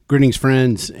Greetings,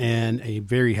 friends, and a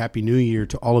very happy new year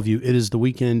to all of you. It is the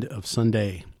weekend of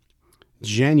Sunday,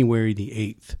 January the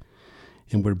 8th,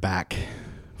 and we're back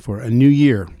for a new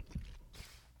year.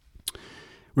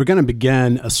 We're going to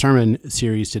begin a sermon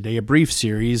series today, a brief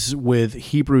series with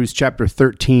Hebrews chapter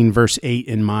 13, verse 8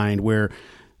 in mind, where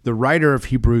the writer of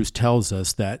Hebrews tells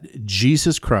us that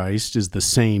Jesus Christ is the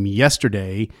same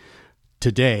yesterday,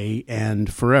 today,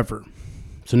 and forever.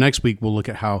 So next week, we'll look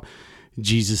at how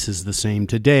Jesus is the same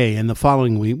today, and the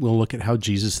following week we'll look at how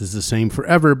Jesus is the same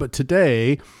forever. But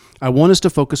today, I want us to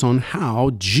focus on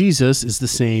how Jesus is the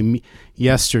same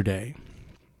yesterday.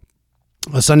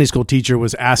 A Sunday school teacher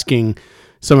was asking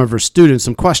some of her students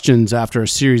some questions after a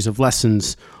series of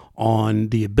lessons on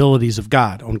the abilities of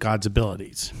God, on God's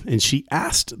abilities. And she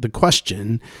asked the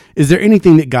question, is there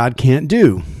anything that God can't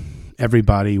do?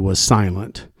 Everybody was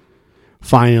silent.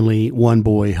 Finally, one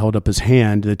boy held up his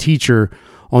hand. The teacher,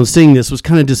 on seeing this, was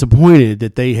kind of disappointed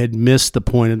that they had missed the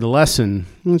point of the lesson.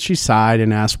 And she sighed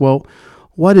and asked, well,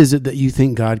 what is it that you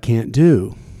think God can't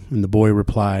do? And the boy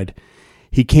replied,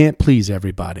 he can't please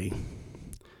everybody.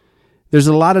 There's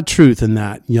a lot of truth in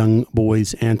that young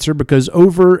boy's answer, because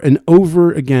over and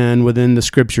over again within the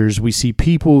scriptures, we see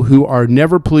people who are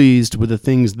never pleased with the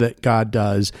things that God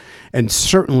does, and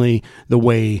certainly the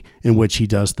way in which he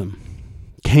does them.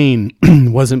 Cain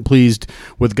wasn't pleased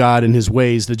with God and his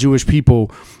ways. The Jewish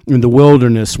people in the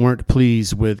wilderness weren't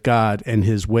pleased with God and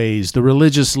his ways. The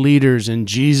religious leaders in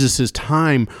Jesus'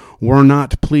 time were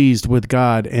not pleased with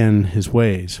God and his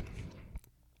ways.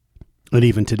 And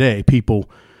even today, people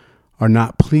are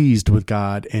not pleased with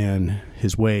God and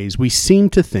his ways. We seem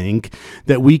to think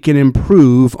that we can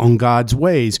improve on God's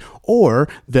ways, or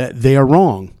that they are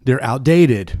wrong, they're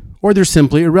outdated, or they're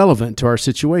simply irrelevant to our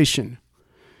situation.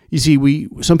 You see,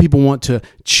 some people want to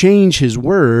change his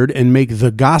word and make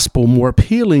the gospel more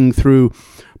appealing through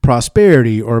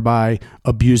prosperity or by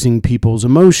abusing people's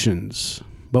emotions.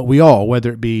 But we all,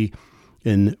 whether it be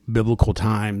in biblical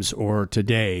times or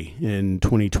today in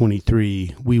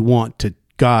 2023, we want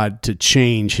God to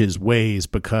change his ways,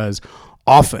 because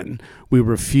often we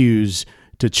refuse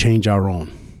to change our own.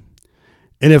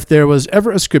 And if there was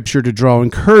ever a scripture to draw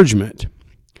encouragement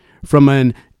from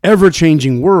an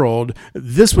ever-changing world,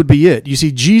 this would be it. You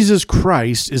see, Jesus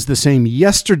Christ is the same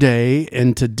yesterday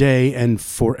and today and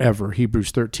forever.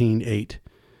 Hebrews 13:8.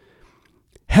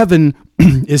 Heaven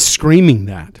is screaming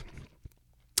that.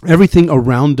 Everything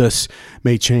around us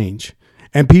may change,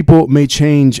 and people may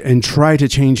change and try to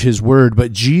change his word,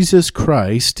 but Jesus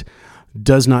Christ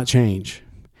does not change.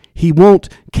 He won't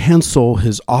cancel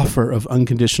his offer of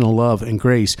unconditional love and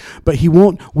grace, but he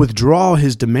won't withdraw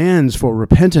his demands for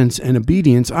repentance and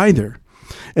obedience either.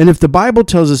 And if the Bible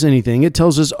tells us anything, it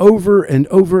tells us over and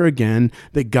over again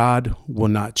that God will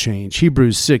not change.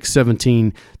 Hebrews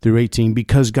 6:17 through 18,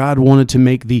 because God wanted to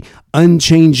make the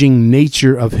unchanging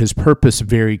nature of his purpose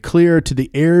very clear to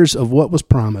the heirs of what was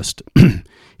promised.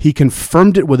 He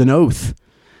confirmed it with an oath.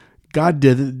 God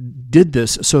did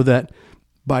this so that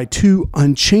by two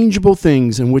unchangeable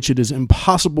things in which it is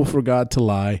impossible for God to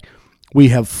lie, we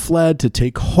have fled to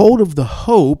take hold of the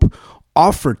hope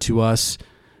offered to us,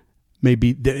 that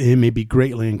it may be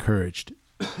greatly encouraged.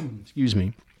 Excuse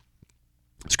me.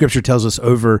 Scripture tells us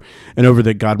over and over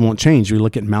that God won't change. We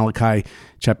look at Malachi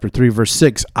chapter 3, verse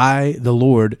 6. I, the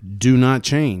Lord, do not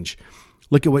change.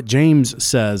 Look at what James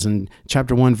says in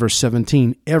chapter 1, verse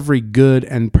 17. Every good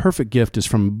and perfect gift is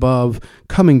from above,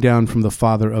 coming down from the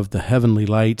Father of the heavenly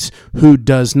lights, who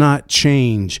does not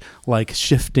change like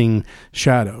shifting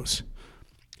shadows.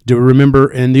 Do you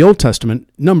remember in the Old Testament,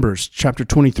 Numbers chapter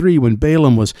 23, when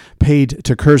Balaam was paid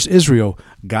to curse Israel,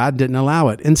 God didn't allow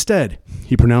it. Instead,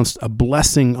 he pronounced a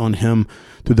blessing on him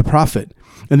through the prophet.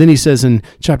 And then he says in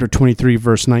chapter 23,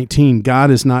 verse 19, God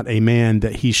is not a man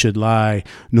that he should lie,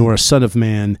 nor a son of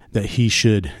man that he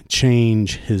should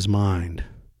change his mind.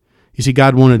 You see,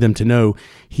 God wanted them to know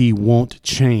he won't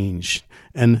change.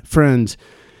 And friends,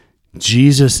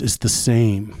 Jesus is the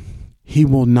same. He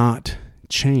will not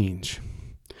change.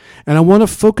 And I want to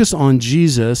focus on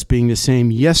Jesus being the same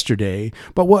yesterday,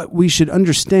 but what we should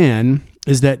understand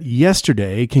is that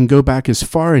yesterday can go back as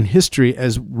far in history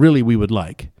as really we would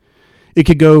like. It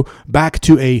could go back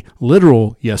to a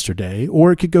literal yesterday,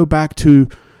 or it could go back to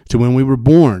when we were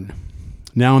born.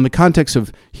 Now, in the context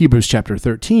of Hebrews chapter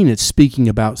 13, it's speaking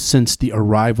about since the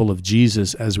arrival of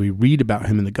Jesus as we read about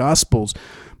him in the Gospels,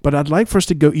 but I'd like for us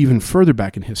to go even further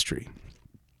back in history.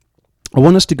 I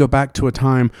want us to go back to a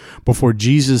time before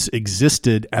Jesus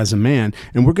existed as a man,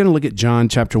 and we're going to look at John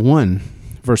chapter 1,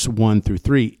 verse 1 through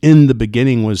 3. In the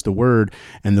beginning was the Word,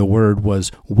 and the Word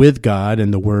was with God,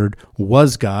 and the Word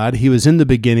was God. He was in the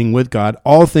beginning with God.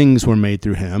 All things were made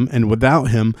through him, and without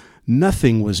him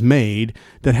nothing was made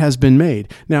that has been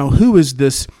made. Now, who is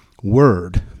this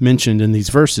Word mentioned in these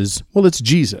verses? Well, it's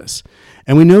Jesus.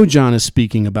 And we know John is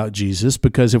speaking about Jesus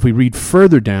because if we read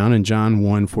further down in John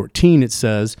 1:14, it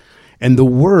says, "And the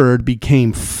Word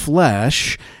became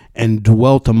flesh and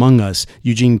dwelt among us."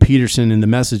 Eugene Peterson in the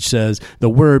Message says, "The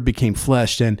Word became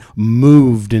flesh and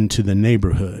moved into the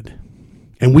neighborhood.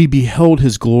 And we beheld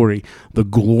his glory, the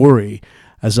glory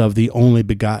as of the only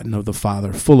begotten of the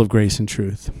Father, full of grace and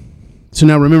truth." So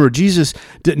now remember, Jesus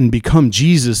didn't become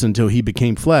Jesus until he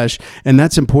became flesh, and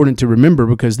that's important to remember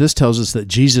because this tells us that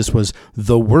Jesus was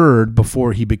the Word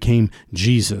before he became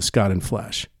Jesus, God in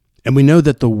flesh. And we know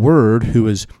that the Word, who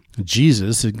is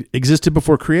Jesus, existed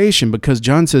before creation because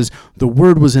John says the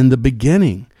Word was in the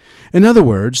beginning. In other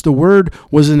words, the Word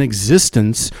was in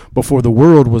existence before the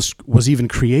world was even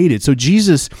created. So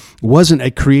Jesus wasn't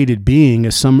a created being,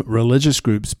 as some religious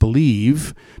groups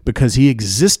believe, because he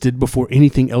existed before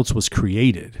anything else was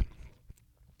created.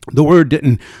 The Word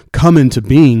didn't come into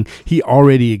being. He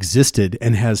already existed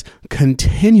and has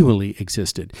continually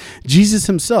existed. Jesus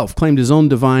himself claimed his own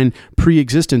divine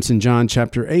pre-existence in John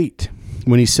chapter 8.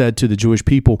 When he said to the Jewish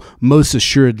people, "Most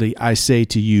assuredly, I say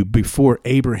to you, before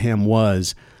Abraham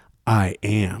was, I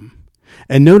am."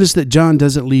 And notice that John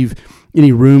doesn't leave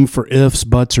any room for ifs,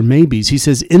 buts, or maybes. He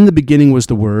says, "In the beginning was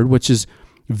the Word," which is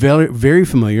very, very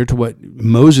familiar to what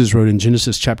Moses wrote in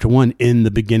Genesis chapter 1, "In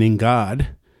the beginning, God."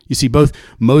 You see, both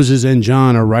Moses and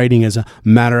John are writing as a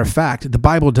matter of fact. The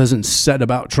Bible doesn't set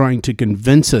about trying to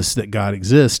convince us that God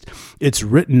exists. It's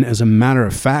written as a matter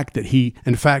of fact that he,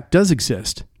 in fact, does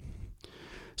exist.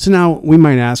 So now we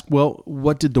might ask, well,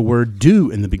 what did the Word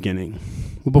do in the beginning?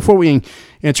 Well, before we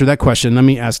answer that question, let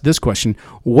me ask this question.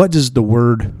 What does the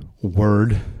word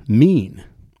mean?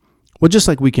 Well, just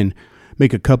like we can't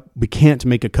make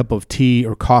a cup of tea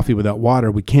or coffee without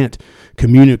water. We can't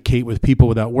communicate with people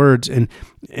without words. And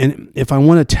if I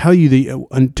want to tell you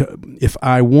if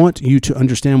I want you to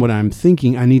understand what I'm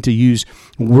thinking, I need to use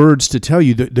words to tell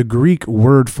you. The Greek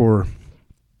word for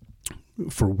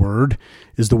word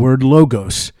is the word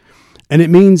logos, and it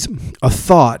means a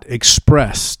thought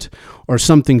expressed or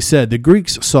something said. The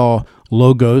Greeks saw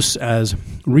logos as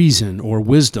reason or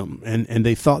wisdom, and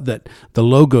they thought that the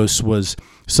logos was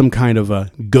some kind of a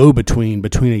go-between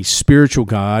between a spiritual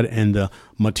God and the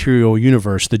material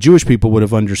universe. The Jewish people would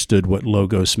have understood what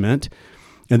logos meant,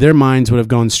 and their minds would have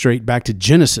gone straight back to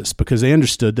Genesis because they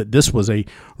understood that this was a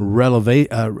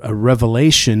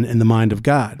revelation in the mind of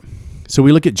God. So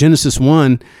we look at Genesis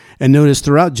 1 and notice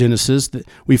throughout Genesis that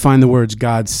we find the words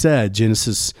God said.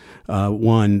 Genesis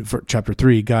 1, chapter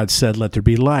 3, God said, "Let there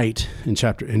be light."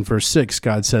 In verse 6,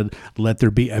 God said, "Let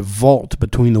there be a vault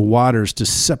between the waters to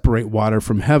separate water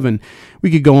from heaven."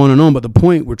 We could go on and on, but the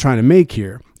point we're trying to make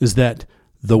here is that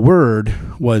the Word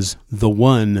was the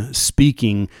one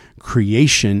speaking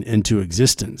creation into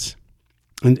existence.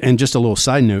 And just a little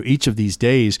side note, each of these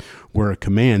days were a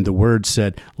command. The Word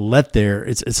said, "Let there,"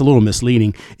 it's a little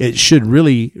misleading. It should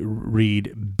really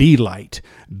read, "Be light,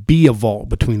 be a vault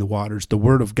between the waters." The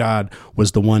Word of God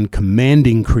was the one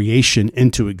commanding creation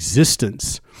into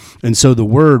existence. And so the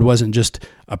Word wasn't just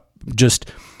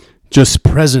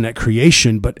present at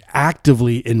creation, but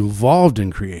actively involved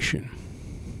in creation.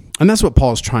 And that's what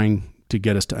Paul's trying to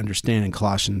get us to understand in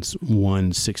Colossians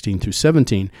 1:16 through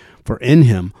 17. "For in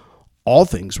him all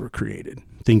things were created,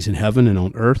 things in heaven and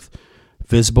on earth,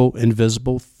 visible,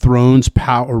 invisible, thrones,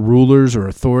 power, rulers, or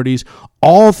authorities.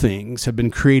 All things have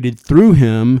been created through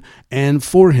him and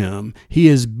for him. He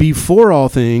is before all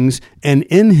things, and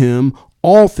in him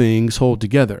all things hold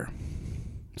together."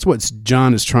 That's what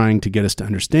John is trying to get us to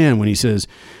understand when he says,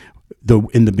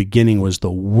 in the beginning was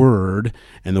the Word,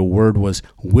 and the Word was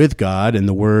with God,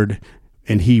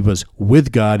 and he was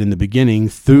with God in the beginning.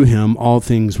 Through him all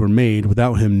things were made.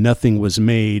 Without him nothing was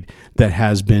made that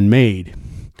has been made.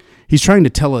 He's trying to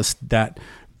tell us that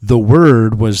the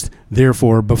Word was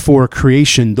therefore before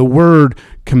creation. The Word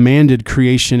commanded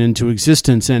creation into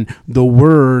existence, and the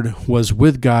Word was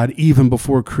with God even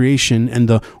before creation, and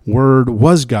the Word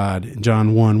was God.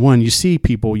 John 1:1. You see,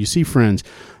 people, friends,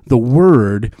 the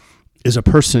Word is a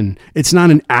person. It's not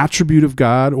an attribute of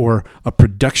God or a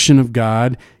production of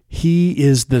God. He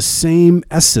is the same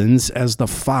essence as the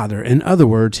Father. In other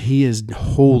words, he is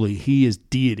holy. He is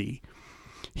deity.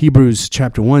 Hebrews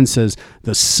chapter 1 says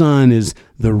the Son is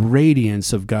the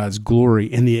radiance of God's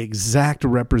glory and the exact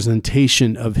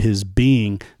representation of his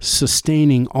being,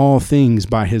 sustaining all things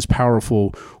by his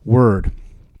powerful word.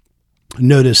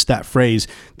 Notice that phrase,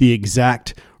 the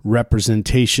exact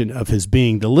representation of his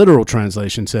being. The literal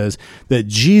translation says that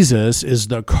Jesus is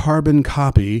the carbon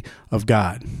copy of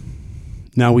God.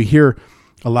 Now we hear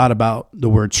a lot about the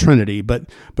word Trinity, but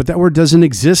that word doesn't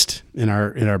exist in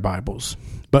our Bibles.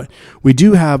 But we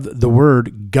do have the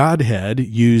word Godhead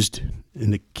used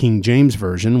in the King James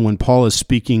Version. When Paul is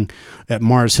speaking at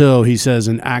Mars Hill, he says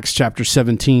in Acts chapter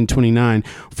 17:29,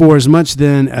 "For as much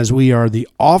then as we are the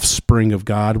offspring of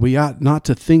God, we ought not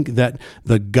to think that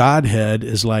the Godhead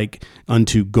is like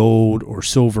unto gold or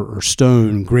silver or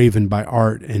stone graven by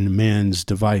art and man's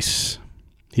device."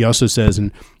 He also says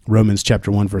in Romans chapter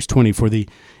 1, verse 20, "For the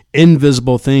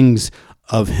invisible things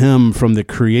of him from the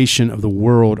creation of the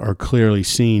world are clearly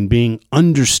seen, being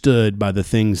understood by the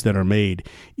things that are made,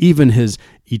 even his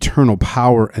eternal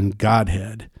power and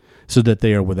Godhead, so that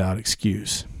they are without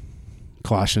excuse."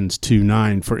 Colossians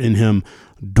 2:9, "For in him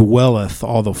dwelleth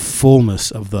all the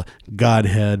fullness of the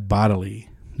Godhead bodily."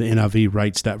 The NIV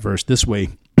writes that verse this way,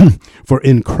 "For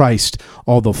in Christ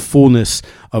all the fullness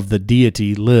of the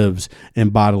deity lives in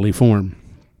bodily form."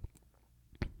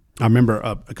 I remember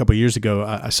a couple of years ago,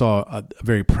 I saw a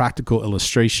very practical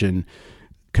illustration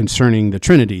concerning the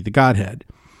Trinity, the Godhead.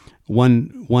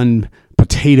 One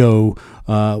potato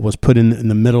was put in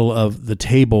the middle of the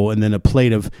table, and then a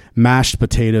plate of mashed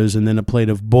potatoes, and then a plate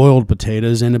of boiled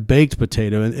potatoes, and a baked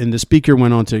potato. And the speaker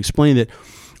went on to explain that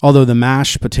although the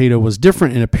mashed potato was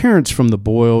different in appearance from the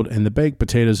boiled and the baked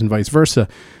potatoes and vice versa,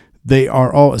 they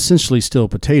are all essentially still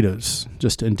potatoes,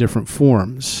 just in different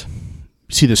forms.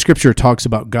 See, the scripture talks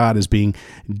about God as being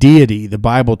deity. The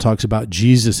Bible talks about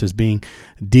Jesus as being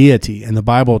deity. And the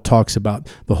Bible talks about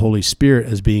the Holy Spirit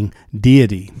as being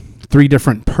deity. Three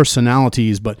different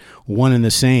personalities, but one and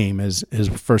the same, as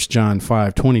 1 John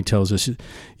 5:20 tells us.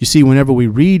 You see, whenever we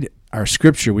read our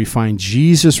scripture, we find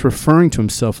Jesus referring to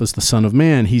himself as the Son of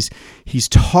Man. He's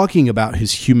talking about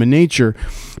his human nature.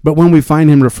 But when we find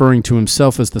him referring to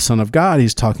himself as the Son of God,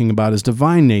 he's talking about his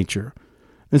divine nature.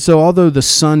 And so although the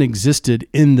Son existed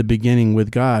in the beginning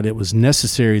with God, it was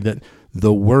necessary that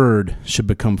the Word should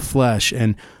become flesh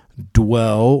and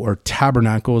dwell, or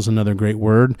tabernacle is another great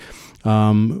word,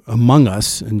 among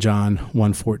us in John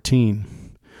 1:14.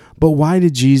 But why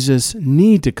did Jesus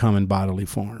need to come in bodily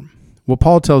form? Well,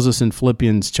 Paul tells us in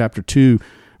Philippians chapter 2,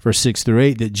 verse 6 through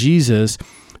 8, that Jesus,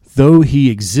 though he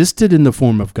existed in the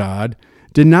form of God,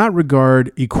 did not regard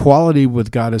equality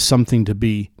with God as something to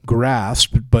be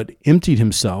grasped, but emptied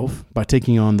himself by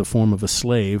taking on the form of a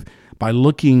slave, by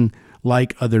looking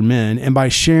like other men, and by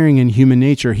sharing in human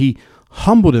nature. He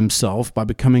humbled himself by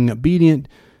becoming obedient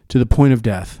to the point of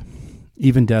death,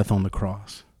 even death on the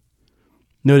cross.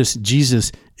 Notice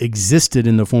Jesus existed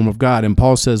in the form of God, and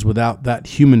Paul says without that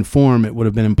human form, it would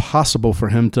have been impossible for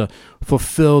him to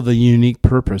fulfill the unique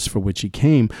purpose for which he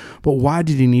came. But why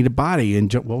did he need a body? And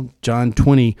John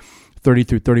 20:30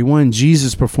 through 31,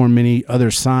 Jesus performed many other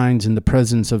signs in the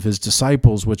presence of his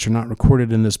disciples, which are not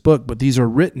recorded in this book, but these are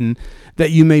written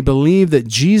that you may believe that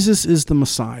Jesus is the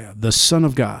Messiah, the Son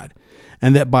of God,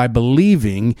 and that by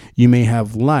believing you may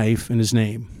have life in his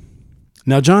name.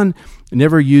 Now, John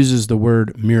never uses the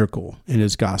word miracle in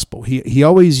his gospel. He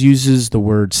always uses the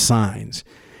word signs.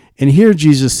 And here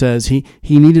Jesus says he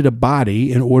needed a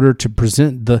body in order to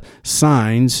present the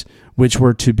signs which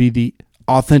were to be the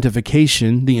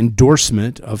authentication, the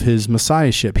endorsement of his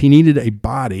messiahship. He needed a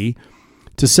body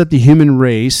to set the human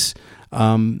race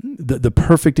the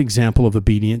perfect example of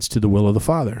obedience to the will of the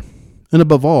Father. And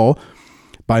above all,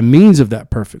 by means of that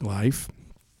perfect life,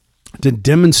 to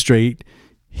demonstrate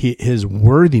his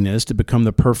worthiness to become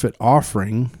the perfect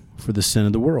offering for the sin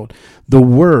of the world. The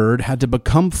Word had to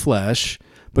become flesh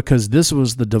because this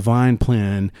was the divine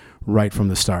plan right from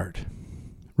the start.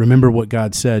 Remember what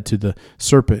God said to the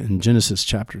serpent in Genesis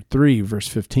chapter 3, verse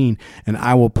 15, "And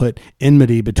I will put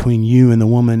enmity between you and the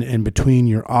woman, and between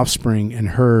your offspring and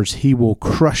hers. He will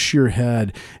crush your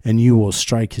head, and you will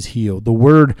strike his heel." The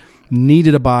Word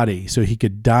needed a body so he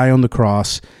could die on the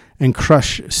cross and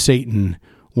crush Satan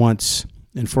once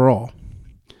and for all.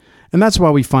 And that's why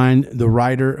we find the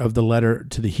writer of the letter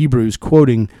to the Hebrews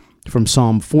quoting from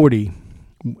Psalm 40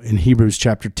 in Hebrews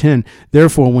chapter 10.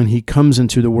 "Therefore, when he comes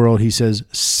into the world, he says,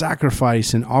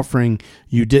 'Sacrifice and offering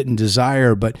you didn't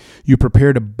desire, but you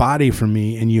prepared a body for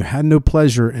me, and you had no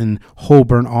pleasure in whole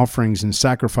burnt offerings and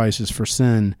sacrifices for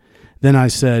sin. Then I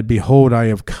said, Behold, I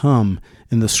have come.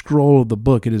 In the scroll of the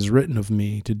book it is written of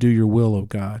me, to do your will, O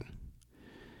God.'"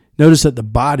 Notice that the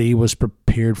body was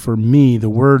prepared for me. The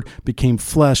Word became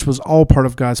flesh was all part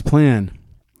of God's plan.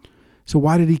 So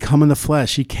why did he come in the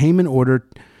flesh? He came in order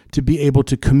to be able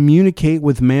to communicate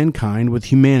with mankind, with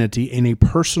humanity, in a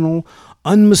personal,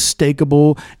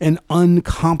 unmistakable, and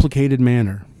uncomplicated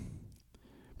manner.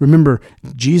 Remember,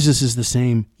 Jesus is the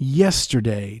same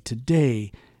yesterday,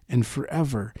 today, and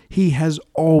forever. He has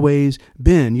always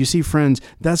been. You see, friends,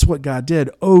 that's what God did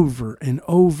over and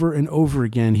over and over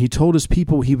again. He told his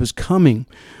people he was coming,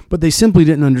 but they simply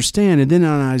didn't understand. And then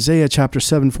on Isaiah chapter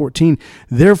 7:14,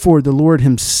 therefore the Lord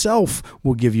himself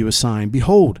will give you a sign.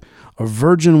 Behold, a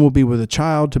virgin will be with a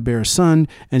child to bear a son,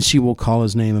 and she will call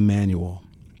his name Emmanuel.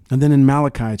 And then in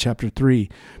Malachi chapter 3,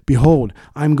 behold,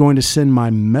 I'm going to send my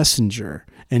messenger,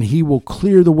 and he will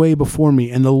clear the way before me.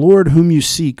 And the Lord whom you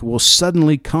seek will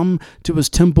suddenly come to his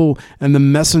temple, and the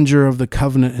messenger of the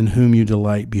covenant in whom you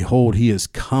delight. Behold, he is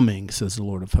coming, says the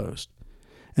Lord of hosts.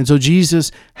 And so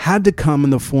Jesus had to come in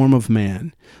the form of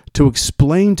man to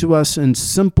explain to us in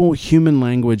simple human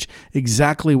language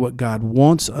exactly what God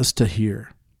wants us to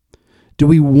hear. Do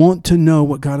we want to know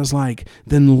what God is like?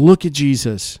 Then look at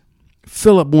Jesus.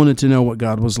 Philip wanted to know what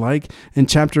God was like. In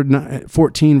chapter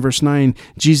 14, verse 9,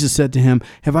 Jesus said to him,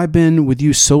 have I been with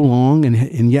you so long,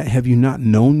 and yet have you not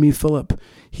known me, Philip?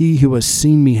 He who has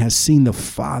seen me has seen the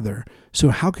Father. So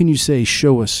how can you say,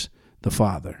 show us the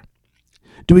Father?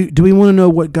 Do we want to know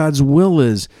what God's will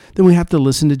is? Then we have to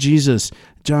listen to Jesus.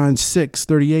 John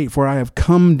 6:38, for I have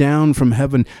come down from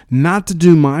heaven not to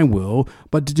do my will,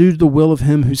 but to do the will of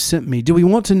him who sent me. Do we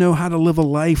want to know how to live a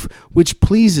life which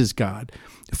pleases God?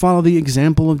 Follow the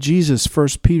example of Jesus,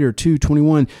 1 Peter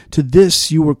 2:21. To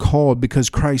this you were called, because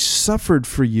Christ suffered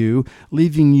for you,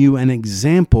 leaving you an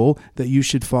example that you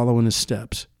should follow in his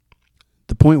steps.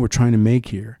 The point we're trying to make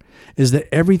here is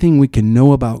that everything we can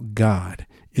know about God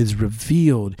is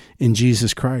revealed in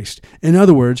Jesus Christ. In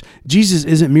other words, Jesus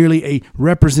isn't merely a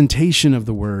representation of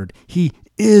the Word. He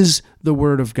is the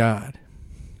Word of God.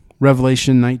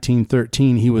 Revelation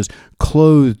 19:13, he was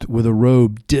clothed with a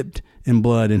robe dipped in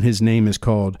blood, and his name is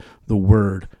called the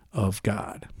Word of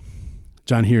God.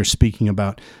 John here is speaking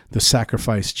about the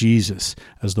sacrifice Jesus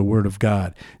as the Word of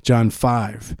God. John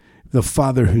 5, the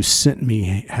Father who sent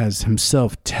me has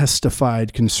himself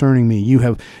testified concerning me. You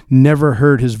have never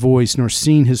heard his voice, nor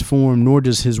seen his form, nor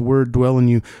does his word dwell in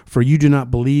you, for you do not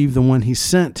believe the one he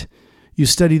sent. You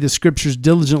study the scriptures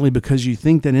diligently because you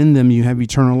think that in them you have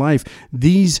eternal life.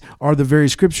 These are the very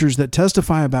scriptures that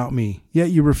testify about me,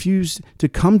 yet you refuse to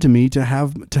come to me to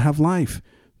have life.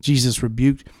 Jesus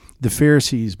rebuked the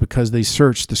Pharisees because they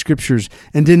searched the scriptures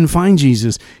and didn't find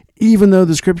Jesus, even though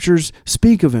the scriptures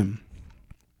speak of him.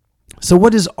 So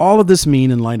what does all of this mean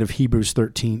in light of Hebrews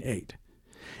 13:8?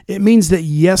 It means that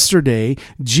yesterday,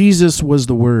 Jesus was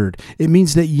the Word. It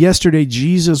means that yesterday,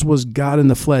 Jesus was God in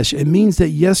the flesh. It means that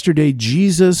yesterday,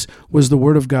 Jesus was the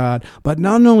Word of God. But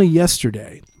not only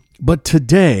yesterday, but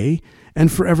today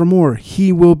and forevermore,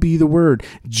 he will be the Word.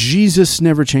 Jesus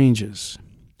never changes,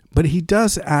 but he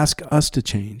does ask us to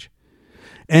change.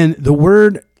 And the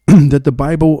word that the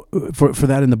Bible, for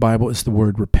that in the Bible, is the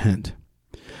word repent.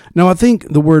 Now, I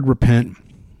think the word repent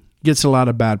gets a lot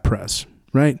of bad press.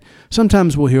 Right?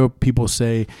 Sometimes we'll hear people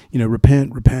say,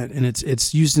 repent, and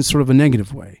it's used in sort of a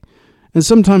negative way. And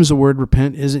sometimes the word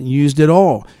repent isn't used at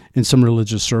all in some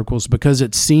religious circles because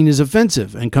it's seen as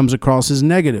offensive and comes across as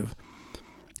negative.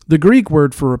 The Greek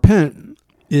word for repent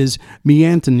is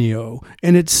metanio,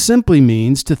 and it simply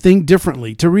means to think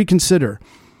differently, to reconsider.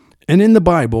 And in the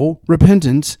Bible,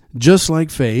 repentance, just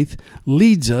like faith,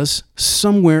 leads us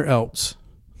somewhere else.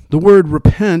 The word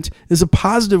repent is a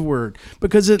positive word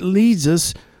because it leads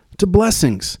us to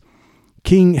blessings.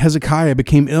 King Hezekiah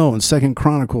became ill in 2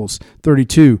 Chronicles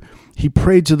 32. He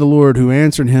prayed to the Lord, who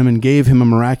answered him and gave him a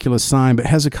miraculous sign. But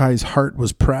Hezekiah's heart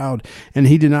was proud, and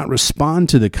he did not respond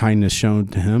to the kindness shown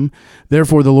to him.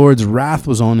 Therefore the Lord's wrath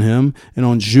was on him and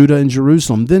on Judah and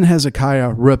Jerusalem. Then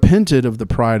Hezekiah repented of the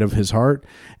pride of his heart,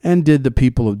 and did the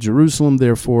people of Jerusalem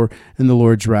therefore, and the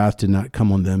Lord's wrath did not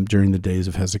come on them during the days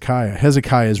of Hezekiah.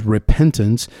 Hezekiah's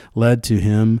repentance led to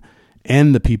him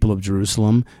and the people of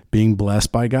Jerusalem being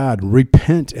blessed by God.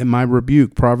 Repent at my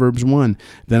rebuke, Proverbs 1.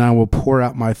 Then I will pour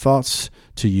out my thoughts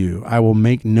to you. I will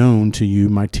make known to you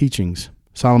my teachings.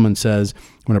 Solomon says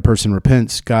when a person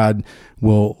repents, God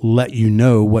will let you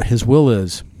know what his will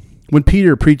is. When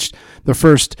Peter preached the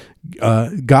first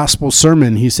gospel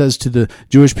sermon, he says to the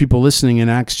Jewish people listening in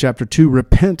Acts chapter 2,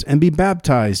 repent and be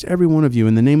baptized, every one of you,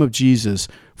 in the name of Jesus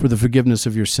for the forgiveness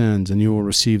of your sins, and you will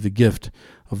receive the gift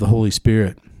of the Holy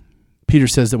Spirit. Peter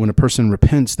says that when a person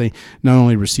repents, they not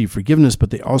only receive forgiveness, but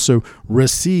they also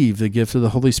receive the gift of the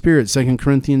Holy Spirit. 2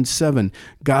 Corinthians 7,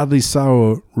 godly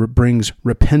sorrow brings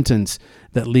repentance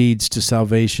that leads to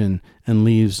salvation and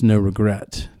leaves no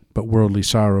regret, but worldly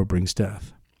sorrow brings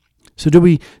death. So do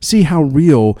we see how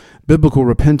real biblical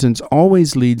repentance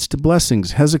always leads to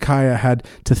blessings? Hezekiah had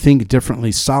to think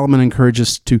differently. Solomon encouraged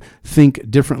us to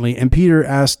think differently. And Peter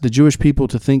asked the Jewish people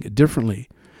to think differently.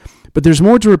 But there's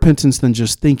more to repentance than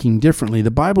just thinking differently.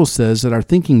 The Bible says that our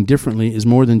thinking differently is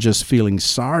more than just feeling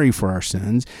sorry for our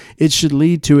sins. It should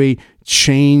lead to a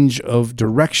change of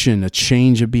direction, a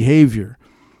change of behavior.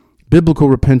 Biblical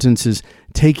repentance is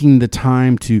taking the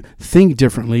time to think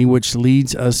differently, which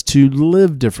leads us to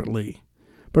live differently.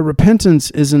 But repentance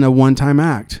isn't a one-time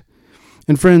act.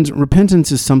 And friends,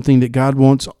 repentance is something that God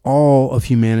wants all of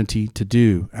humanity to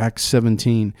do. Acts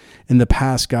 17. In the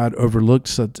past, God overlooked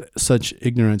such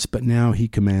ignorance, but now he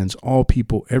commands all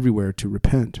people everywhere to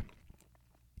repent.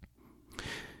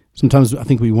 Sometimes I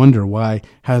think we wonder, why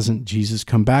hasn't Jesus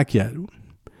come back yet?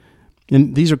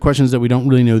 And these are questions that we don't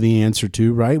really know the answer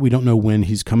to, right? We don't know when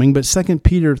he's coming. But 2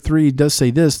 Peter 3 does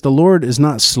say this: the Lord is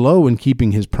not slow in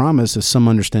keeping his promise, as some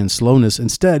understand slowness.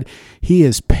 Instead, he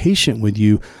is patient with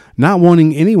you, not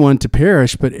wanting anyone to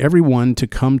perish, but everyone to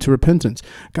come to repentance.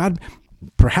 God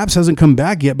perhaps hasn't come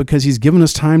back yet because he's given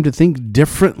us time to think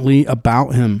differently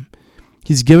about him.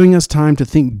 He's giving us time to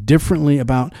think differently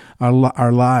about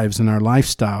our lives and our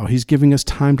lifestyle. He's giving us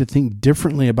time to think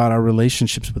differently about our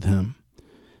relationships with him.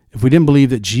 If we didn't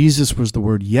believe that Jesus was the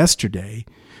Word yesterday,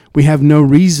 we have no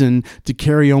reason to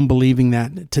carry on believing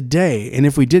that today. And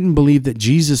if we didn't believe that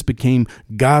Jesus became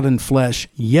God in flesh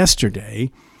yesterday,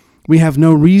 we have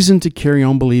no reason to carry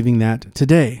on believing that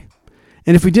today.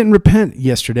 And if we didn't repent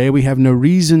yesterday, we have no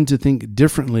reason to think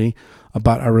differently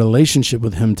about our relationship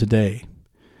with him today.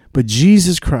 But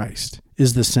Jesus Christ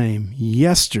is the same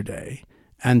yesterday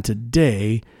and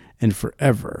today and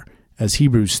forever, as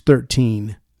Hebrews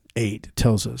 13:8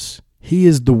 tells us. He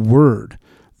is the Word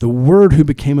who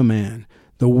became a man,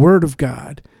 the Word of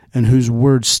God, and whose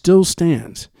word still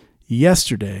stands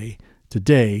yesterday,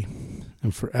 today,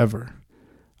 and forever.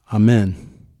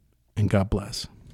 Amen, and God bless.